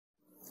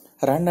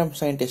Random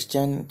scientist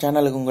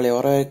சேனலுக்கு உங்களை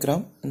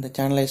வரவேற்கிறோம். இந்த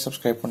சேனலை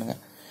சப்ஸ்கிரைப் பண்ணுங்கள்.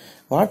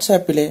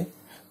 வாட்ஸ்அப்பிலே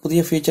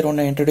புதிய ஃபீச்சர்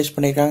ஒன்று இன்ட்ரடியூஸ்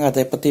பண்ணியிருக்காங்க.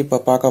 அதை பற்றி இப்போ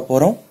பார்க்க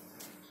போகிறோம்.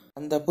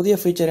 அந்த புதிய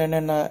ஃபீச்சர்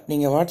என்னென்னா,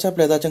 நீங்கள்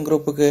வாட்ஸ்அப்பில் ஏதாச்சும்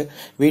குரூப்புக்கு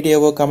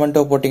வீடியோவோ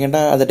கமெண்ட்டோ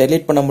போட்டிங்கன்னா அதை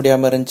டெலீட் பண்ண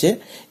முடியாமல் இருந்துச்சு.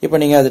 இப்போ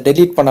நீங்கள் அதை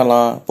டெலீட்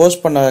பண்ணலாம்.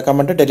 போஸ்ட் பண்ண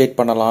கமெண்ட்டை டெலீட்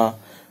பண்ணலாம்.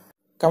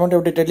 கமெண்ட்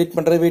எப்படி டெலீட்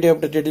பண்ணுறது, வீடியோ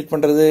எப்படி டெலீட்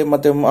பண்ணுறது,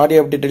 மற்றும்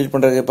ஆடியோ எப்படி டெலீட்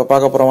பண்ணுறது இப்போ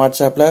பார்க்க போகிறோம்.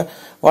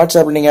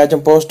 வாட்ஸ்அப்பில் நீங்கள்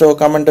ஏதாச்சும் போஸ்ட்டோ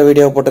கமெண்ட்டோ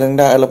வீடியோ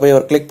போட்டிருந்தீங்கன்னா அதில் போய்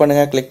ஒரு கிளிக்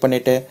பண்ணுங்கள். கிளிக்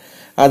பண்ணிவிட்டு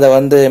அதை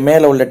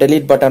மேலே உள்ள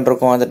டெலீட் பட்டன்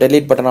இருக்கும். அந்த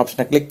டெலீட் பட்டன்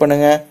ஆப்ஷனை கிளிக்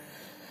பண்ணுங்கள்.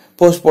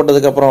 போஸ்ட்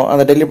போட்டதுக்கப்புறம்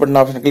அந்த டெலீட் பட்டன்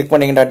ஆப்ஷனை கிளிக்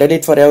பண்ணிங்கன்னா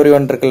டெலீட் ஃபார் எவ்ரி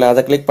ஒன் இருக்குல்ல,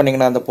 அதை கிளிக்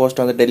பண்ணிங்கன்னா அந்த போஸ்ட்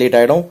டெலீட்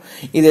ஆகிடும்.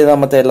 இதே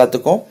தான் மற்ற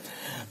எல்லாத்துக்கும்.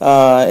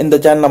 இந்த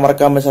சேனலை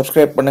மறக்காமல்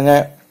சப்ஸ்கிரைப்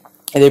பண்ணுங்கள்.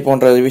 இதே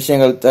போன்ற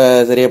விஷயங்கள்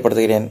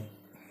தெரியப்படுத்துகிறேன்.